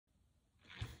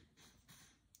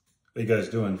How you guys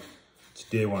doing?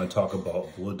 Today I want to talk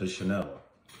about Bleu de Chanel.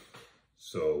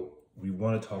 So we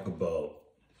want to talk about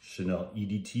Chanel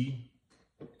EDT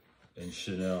and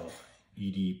Chanel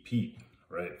EDP,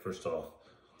 right? First off,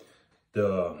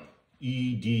 the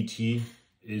EDT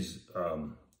is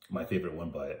my favorite one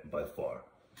by far.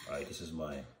 All right, this is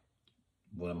one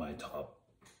of my top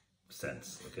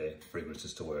scents, okay?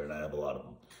 Fragrances to wear, and I have a lot of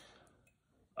them.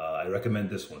 I recommend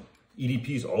this one. EDP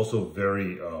is also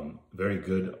very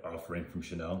good offering from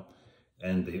Chanel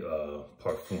and the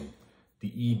Parfum. The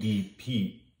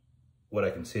EDP, what I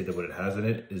can say that what it has in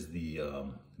it is the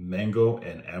mango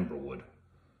and amberwood.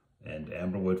 And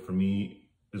amberwood for me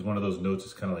is one of those notes,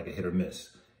 it's kind of like a hit or miss.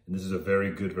 And this is a very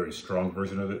good, very strong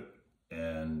version of it.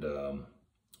 And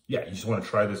yeah, you just want to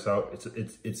try this out.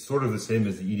 It's sort of the same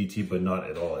as the EDT, but not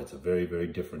at all. It's a very, very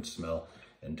different smell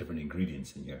and different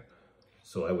ingredients in here.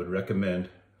 So I would recommend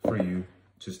for you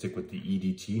to stick with the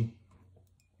EDT,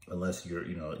 unless you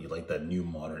like that new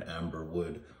modern amber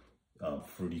wood,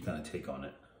 fruity kind of take on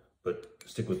it. But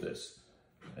stick with this.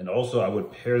 And also I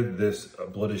would pair this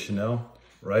Bleu de Chanel,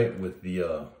 right, with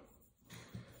the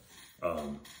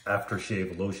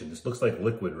aftershave lotion. This looks like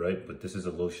liquid, right? But this is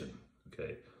a lotion,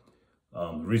 okay?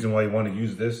 The reason why you want to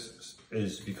use this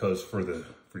is because for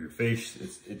your face,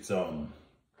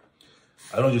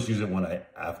 I don't just use it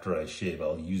after I shave.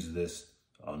 I'll use this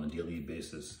on a daily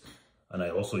basis, and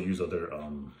I also use other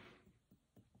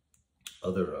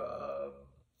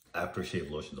aftershave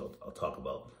lotions I'll talk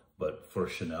about. But for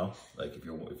Chanel, like if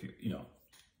you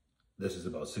this is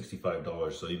about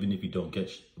 $65. So even if you don't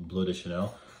get Bleu de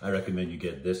Chanel, I recommend you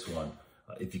get this one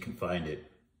if you can find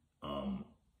it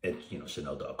at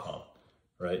Chanel.com,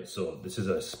 right? So this is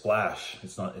a splash.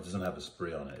 It doesn't have a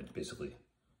spray on it. It's basically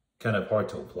kind of hard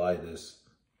to apply this,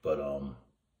 but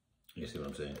you see what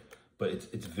I'm saying? But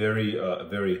it's very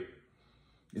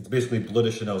it's basically Bleu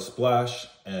de Chanel splash,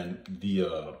 and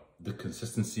the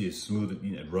consistency is smooth.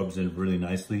 It rubs in really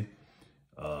nicely,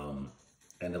 and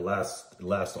it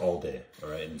lasts all day. All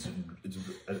right, and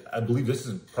I believe this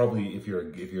is probably if you're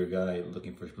a guy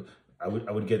looking for, I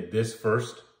would get this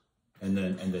first, and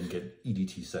then get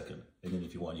EDT second, and then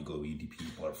if you want, you go EDP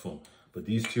Parfum. But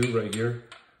these two right here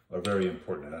are very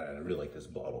important, and I really like this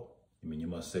bottle. I mean, you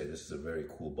must say this is a very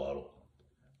cool bottle.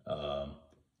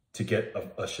 To get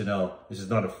a Chanel, this is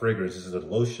not a fragrance, this is a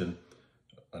lotion,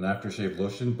 an aftershave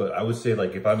lotion. But I would say,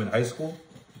 like, if I'm in high school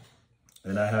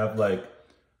and I have like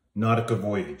Nautica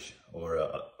Voyage or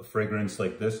a fragrance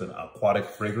like this, an aquatic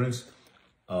fragrance,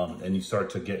 and you start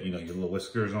to get, your little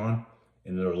whiskers on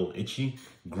and they're a little itchy,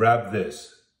 grab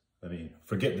this. I mean,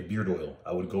 forget the beard oil.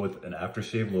 I would go with an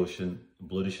aftershave lotion,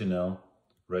 Bleu de Chanel,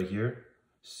 right here,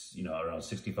 around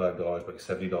 $65, like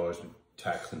 $70 with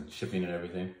tax and shipping and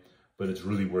everything, but it's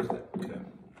really worth it, okay?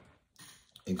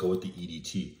 And go with the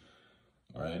EDT,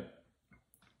 all right?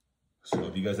 So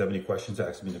if you guys have any questions,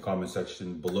 ask me in the comment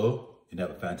section below, and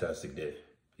have a fantastic day.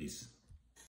 Peace.